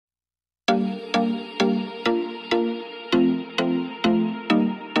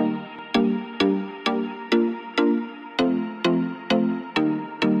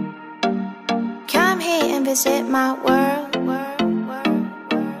visit my world.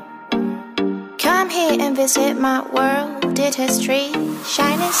 Come here and visit my world. Did history,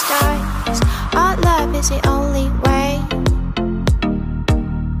 shining stars. Our love is the only way.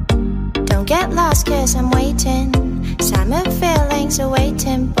 Don't get lost, cause I'm waiting. Summer feelings are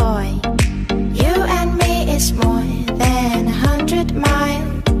waiting, boy. You and me is more than 100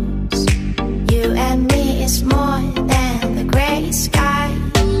 miles. You and me is more than the grey sky.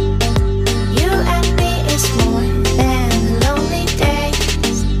 You and me is more than lonely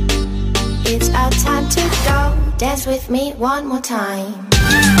days. It's our time to go. Dance with me one more time.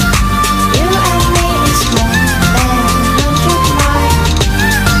 You and me is more than 100 miles.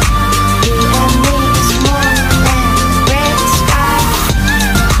 You and me is more than the grey sky.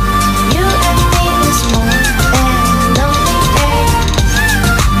 You and me is more than lonely days.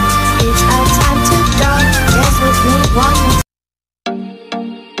 It's our time to go. Dance with me one more time.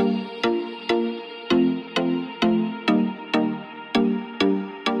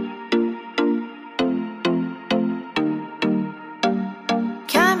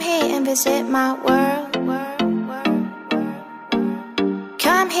 Visit my world.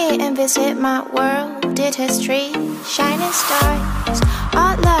 Come here and visit my world. Did history, shining stars.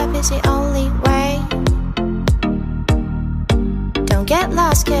 Our love is the only way. Don't get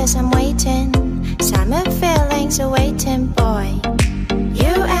lost, cause I'm waiting. Summer feelings are waiting, boy.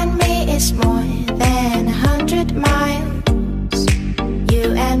 You and me is more than 100 miles.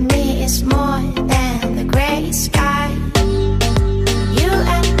 You and me is more than the grey sky. You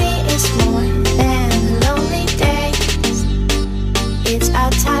and me is more than lonely days. It's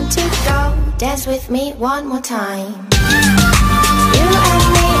our time to go. Dance with me one more time. You and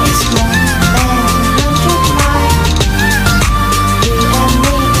me is more than 100 miles. You and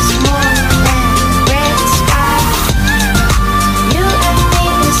me is more than the grey sky. You and me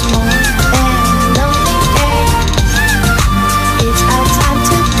is more than lonely days. It's our time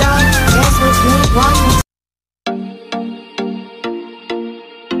to go. Dance with me one more time.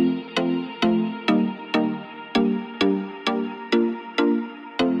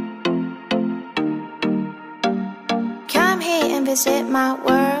 Visit my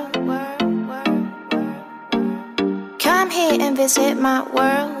world. Come here and visit my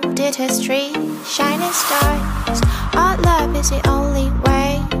world. Did history, shining stars. Our love is the only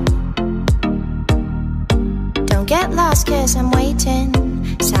way. Don't get lost, cause I'm waiting.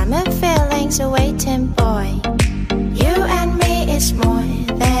 Summer feelings are waiting, boy. You and me is more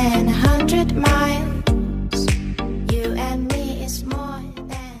than 100 miles.